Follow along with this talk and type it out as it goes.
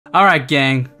Alright,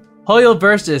 gang.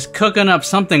 Hoyoverse is cooking up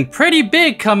something pretty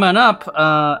big coming up.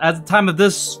 At the time of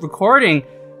this recording,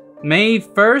 May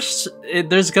 1st,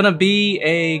 there's gonna be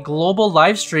a global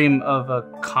live stream of a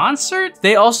concert.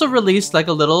 They also released like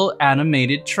a little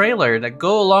animated trailer that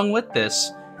go along with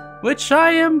this, which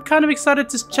I am kind of excited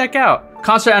to check out.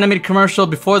 Concert animated commercial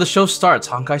before the show starts,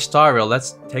 Honkai Star Rail.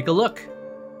 Let's take a look.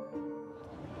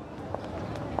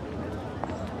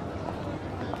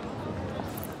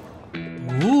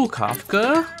 Ooh,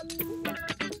 Kafka.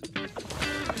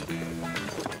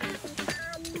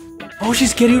 Oh,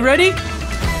 she's getting ready?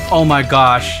 Oh my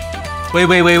gosh. Wait.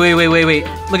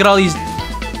 Look at all these.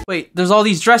 Wait, there's all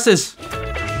these dresses.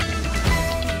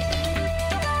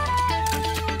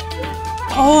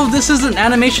 Oh, this is an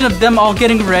animation of them all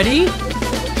getting ready?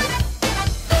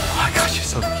 Oh my gosh, she's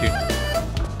so cute.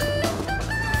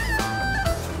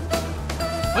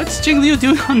 What's Jingliu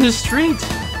doing on the street?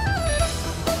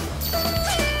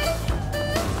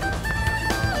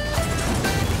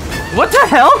 What the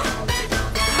hell?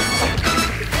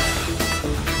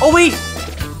 Oh wait,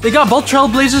 they got both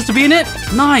Trailblazers to be in it?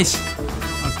 Nice.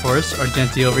 Of course,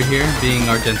 Argenti over here being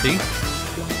Argenti.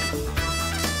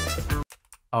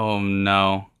 Oh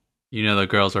no. You know the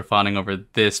girls are fawning over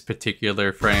this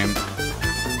particular frame.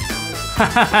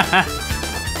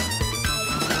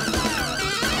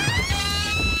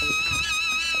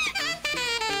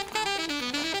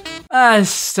 I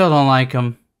still don't like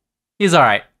him. He's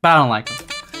alright, but I don't like him.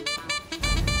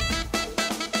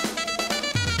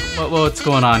 What's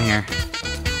going on here?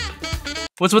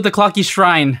 What's with the clocky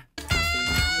shrine?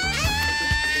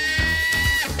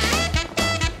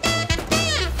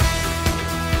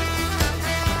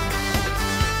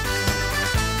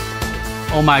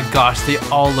 Oh my gosh, they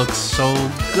all look so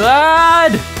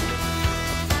good!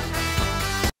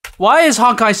 Why is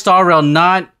Honkai Star Rail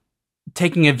not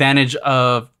taking advantage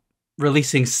of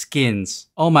releasing skins?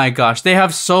 Oh my gosh, they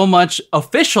have so much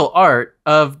official art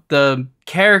of the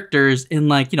characters in,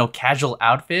 like, you know, casual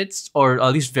outfits, or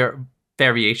at least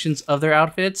variations of their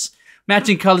outfits,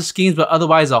 matching color schemes, but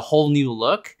otherwise a whole new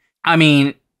look. I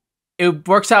mean, it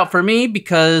works out for me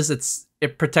because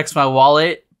it protects my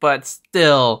wallet, but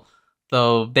still,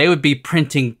 though, they would be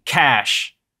printing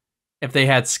cash if they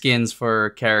had skins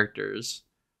for characters.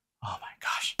 Oh my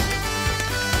gosh.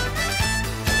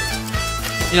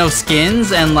 You know,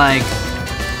 skins and like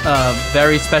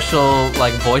very special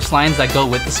like voice lines that go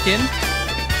with the skin.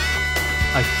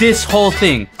 Like this whole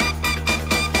thing.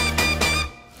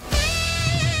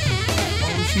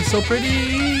 Oh, she's so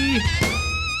pretty.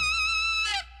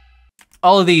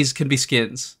 All of these can be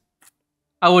skins.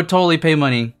 I would totally pay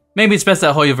money. Maybe it's best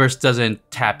that Hoyoverse doesn't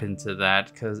tap into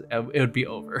that, because it would be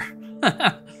over.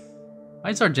 Why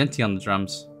is Argenti on the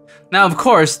drums? Now, of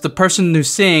course, the person who's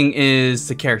singing is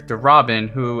the character Robin,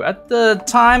 who at the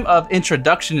time of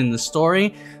introduction in the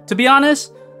story, to be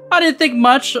honest, I didn't think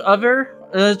much of her.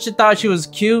 She thought she was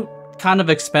cute, kind of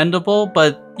expendable,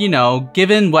 but, you know,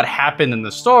 given what happened in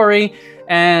the story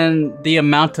and the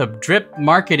amount of drip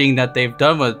marketing that they've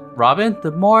done with Robin,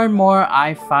 the more and more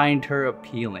I find her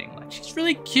appealing. Like, she's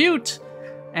really cute,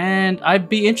 and I'd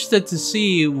be interested to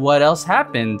see what else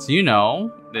happens, you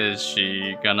know. Is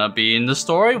she gonna be in the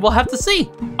story? We'll have to see.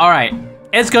 Alright,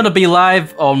 it's gonna be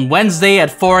live on Wednesday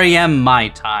at 4 AM my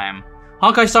time.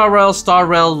 Honkai Star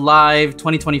Rail Live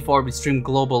 2024 will be streamed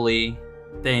globally.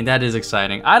 Dang, that is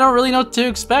exciting. I don't really know what to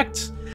expect.